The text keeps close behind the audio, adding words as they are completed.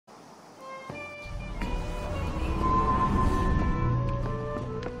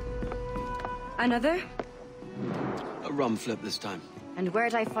Another? A rum flip this time. And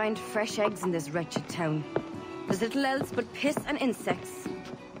where'd I find fresh eggs in this wretched town? There's little else but piss and insects.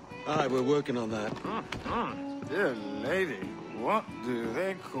 Aye, we're working on that. Dear lady, what do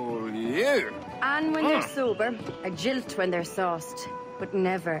they call you? And when they're sober, a jilt when they're sauced, but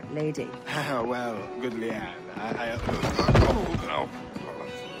never lady. Well, goodly Anne,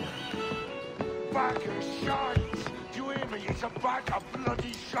 Bag of shite! Do you hear me? It's a bag of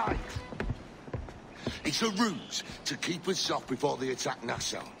bloody shite! It's a ruse to keep us off before they attack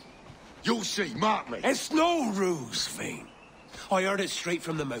Nassau. You'll see, mark me. It's no ruse, Fiend. I heard it straight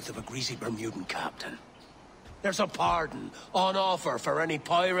from the mouth of a greasy Bermudan captain. There's a pardon on offer for any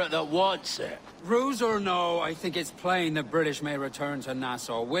pirate that wants it. Ruse or no, I think it's plain the British may return to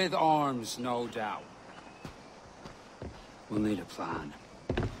Nassau, with arms, no doubt. We'll need a plan.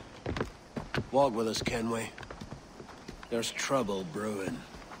 Walk with us, can we? There's trouble brewing.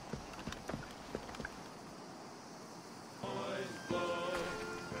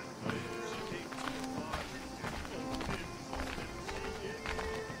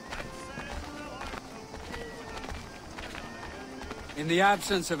 In the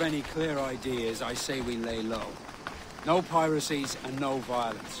absence of any clear ideas, I say we lay low. No piracies and no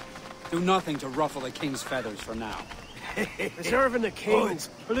violence. Do nothing to ruffle the king's feathers for now. Preserving the king's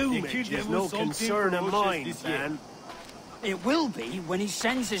plumage is no concern of mine, man. It will be when he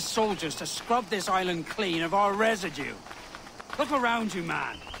sends his soldiers to scrub this island clean of our residue. Look around you,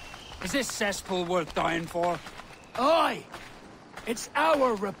 man. Is this cesspool worth dying for? Aye! It's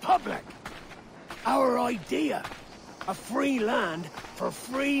our republic! Our idea! A free land for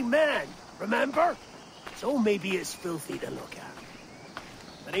free men, remember? So maybe it's filthy to look at.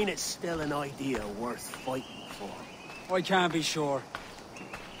 But ain't it still an idea worth fighting for? I can't be sure.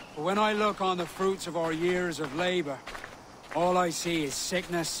 But when I look on the fruits of our years of labor, all I see is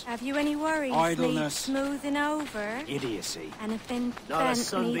sickness. Have you any worries? Idleness. Smoothing over? Idiocy. Anything Not a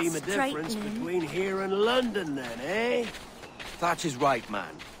sunbeam of difference between here and London, then, eh? Thatch is right,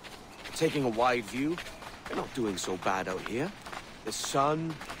 man. Taking a wide view, we're not doing so bad out here. The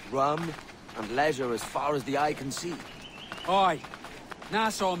sun, rum, and leisure as far as the eye can see. Aye.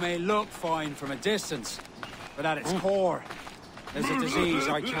 Nassau may look fine from a distance, but at its core, there's a disease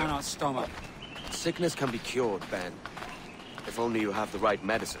I cannot stomach. Sickness can be cured, Ben. If only you have the right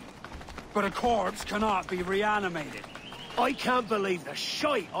medicine. But a corpse cannot be reanimated. I can't believe the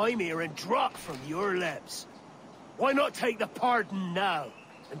shite I'm hearing drop from your lips. Why not take the pardon now,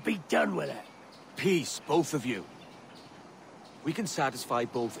 and be done with it? Peace, both of you. We can satisfy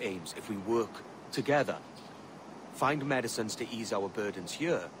both aims if we work together. Find medicines to ease our burdens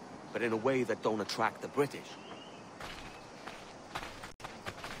here, but in a way that don't attract the British.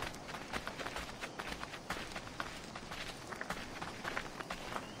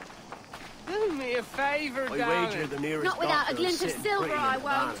 Do me a favor, I darling. wager the nearest Not without doctor a glint is of sitting silver, pretty in I the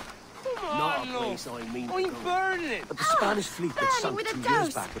won't. van. Come Not on, a love. place I mean to I'm go. burning. But the Spanish fleet that Burning sunk with a 2 years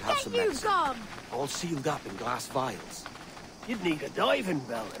dose. back would have Get some you medicine. gone. All sealed up in glass vials. You'd need a diving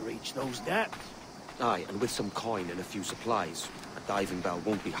bell to reach those depths. Aye, and with some coin and a few supplies, a diving bell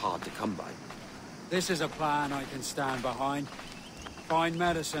won't be hard to come by. This is a plan I can stand behind. Find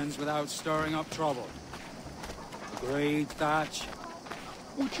medicines without stirring up trouble. Agreed, Thatch?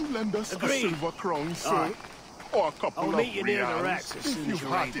 Would you lend us Agreed. a silver crown, sir? Aye. Or a couple I'll of meet you near the reals, racks as if soon as you've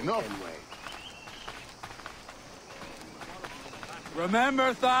you're had able, enough. Kenway.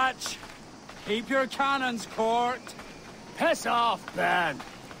 Remember, Thatch! Keep your cannons court. Piss off, Ben!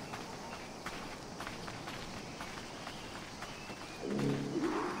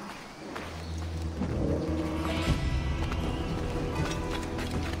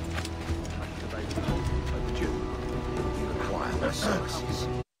 Require my services.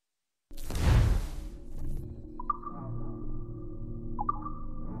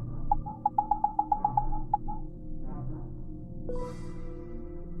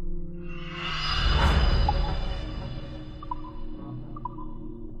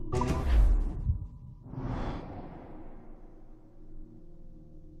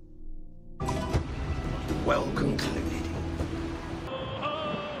 Well concluded.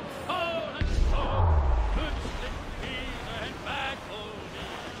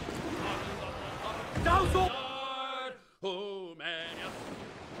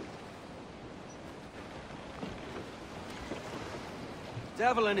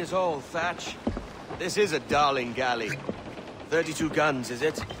 Devil in his hole, Thatch. This is a darling galley. 32 guns, is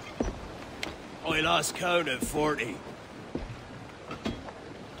it? I lost count at 40.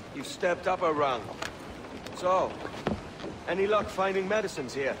 You've stepped up a rung. So, any luck finding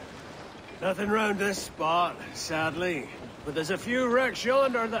medicines here? Nothing round this spot, sadly. But there's a few wrecks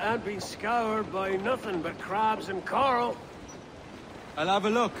yonder that ain't been scoured by nothing but crabs and coral. I'll have a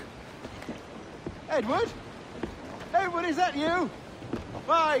look. Edward? Edward, is that you?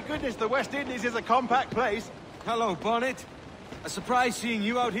 My goodness, the West Indies is a compact place. Hello, Bonnet. A surprise seeing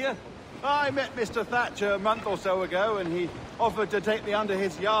you out here. I met Mr. Thatcher a month or so ago, and he offered to take me under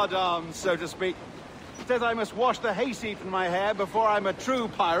his yardarms, so to speak. Says I must wash the hayseed from my hair before I'm a true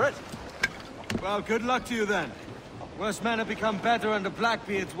pirate. Well, good luck to you then. Worst men have become better under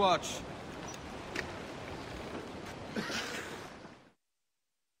Blackbeard's watch.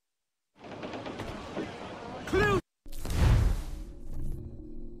 Clue!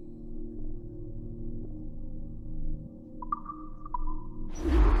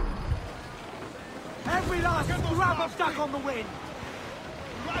 Every last grab of duck on the wind!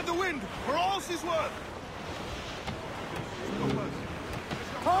 Ride the wind, for all she's worth!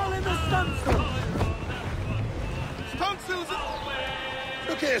 Haul in the stunsail! Stunsails!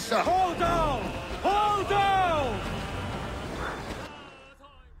 Look here, sir! Hold down! Hold down!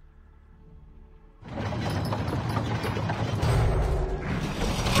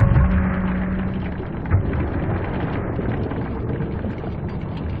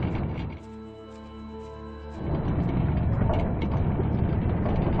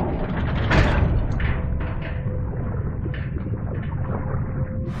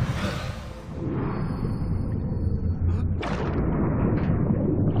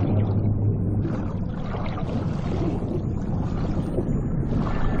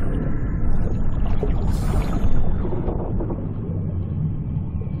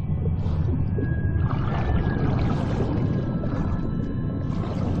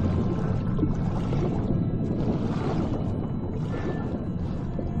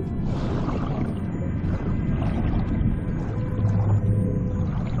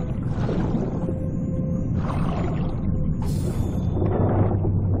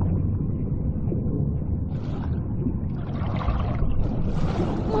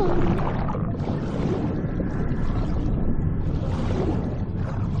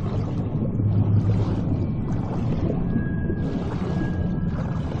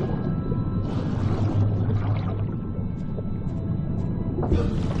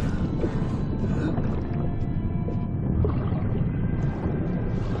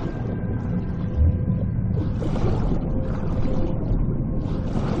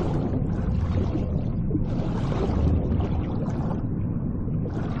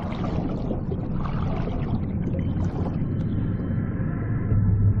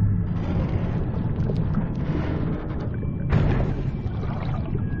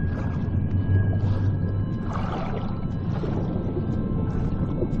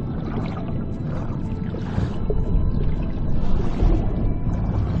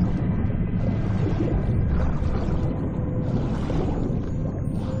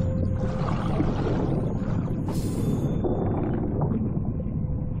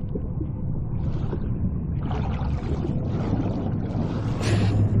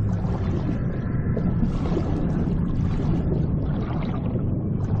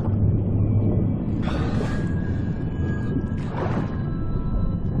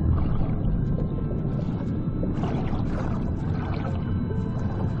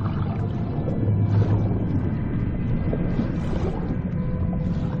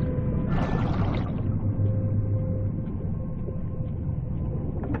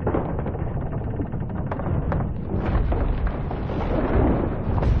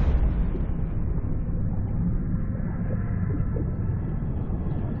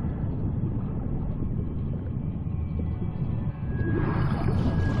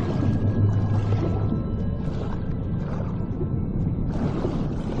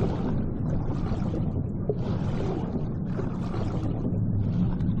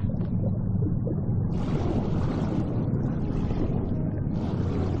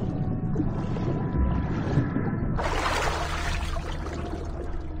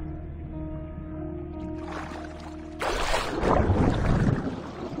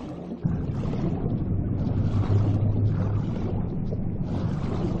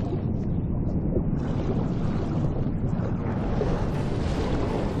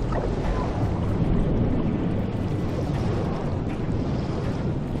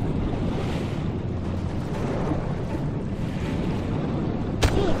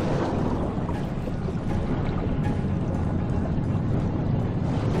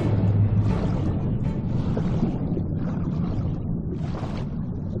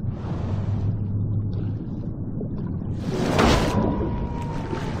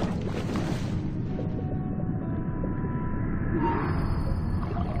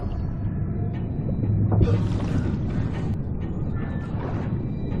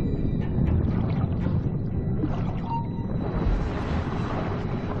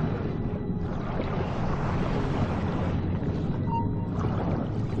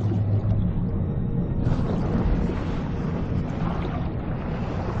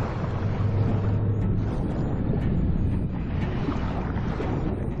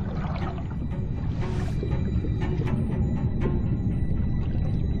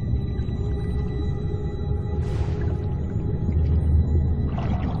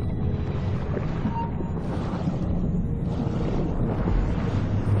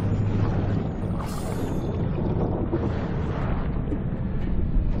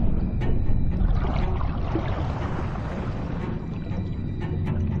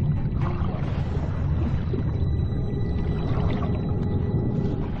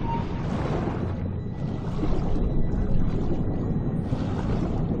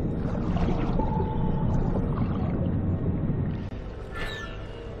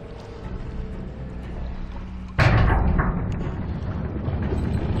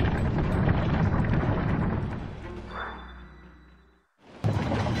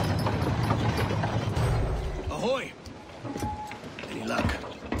 ahoy! Any luck?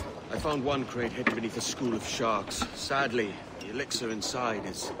 I found one crate hidden beneath a school of sharks. Sadly, the elixir inside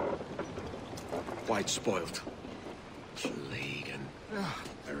is quite spoiled. Schlegan.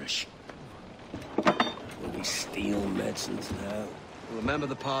 Perish. Will we steal medicines now? Remember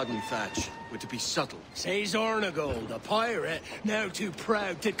the pardon, Thatch. We're to be subtle. Says Ornagold, a pirate, now too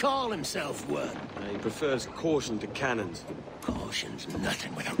proud to call himself one. He prefers caution to cannons. Caution's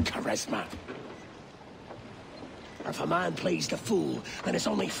nothing without charisma. If a man plays the fool, then it's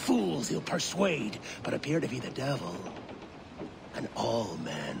only fools he'll persuade, but appear to be the devil. And all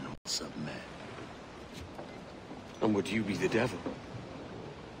men will submit. And would you be the devil?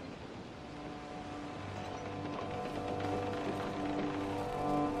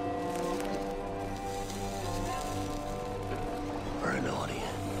 Or an audience.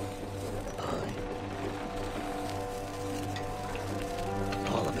 Aye.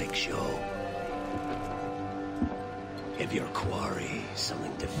 All a big show. Give your quarry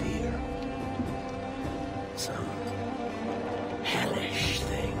something to fear. Some hellish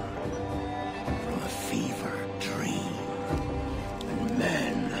thing from a fever dream. And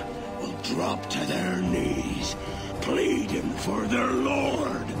men will drop to their knees, pleading for their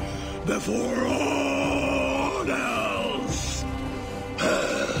lord before all else.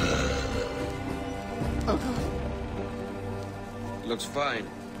 Looks fine.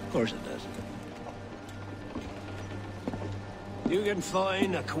 Of course it does. You can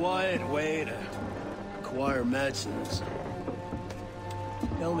find a quiet way to acquire medicines.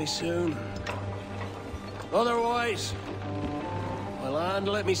 Tell me soon. Otherwise, I'll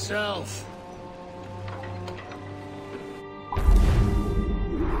handle it myself.